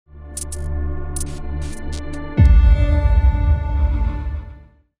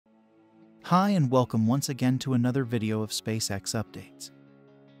Hi and welcome once again to another video of SpaceX updates.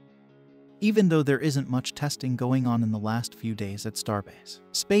 Even though there isn't much testing going on in the last few days at Starbase,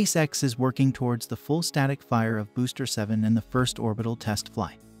 SpaceX is working towards the full static fire of Booster 7 and the first orbital test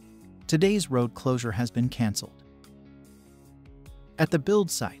flight. Today's road closure has been cancelled. At the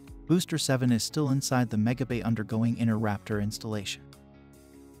build site, Booster 7 is still inside the Megabay undergoing Inner Raptor installation.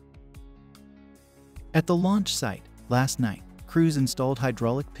 At the launch site, last night, crews installed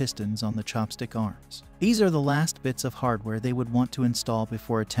hydraulic pistons on the chopstick arms. These are the last bits of hardware they would want to install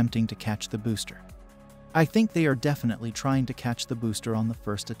before attempting to catch the booster. I think they are definitely trying to catch the booster on the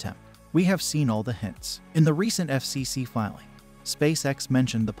first attempt. We have seen all the hints. In the recent FCC filing, SpaceX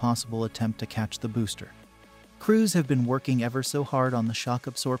mentioned the possible attempt to catch the booster. Crews have been working ever so hard on the shock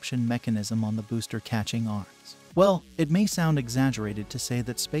absorption mechanism on the booster catching arms. Well, it may sound exaggerated to say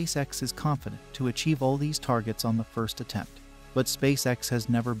that SpaceX is confident to achieve all these targets on the first attempt. But SpaceX has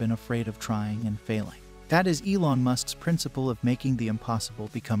never been afraid of trying and failing. That is Elon Musk's principle of making the impossible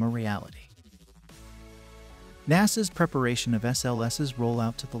become a reality. NASA's preparation of SLS's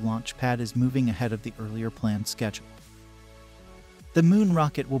rollout to the launch pad is moving ahead of the earlier planned schedule. The moon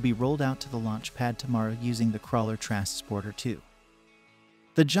rocket will be rolled out to the launch pad tomorrow using the Crawler Transporter 2.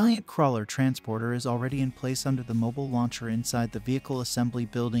 The giant Crawler Transporter is already in place under the mobile launcher inside the Vehicle Assembly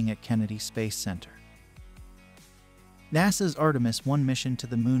Building at Kennedy Space Center. NASA's Artemis 1 mission to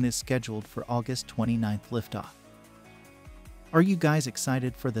the moon is scheduled for August 29th liftoff. Are you guys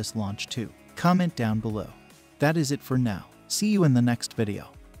excited for this launch too? Comment down below. That is it for now. See you in the next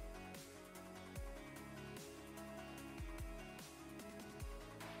video.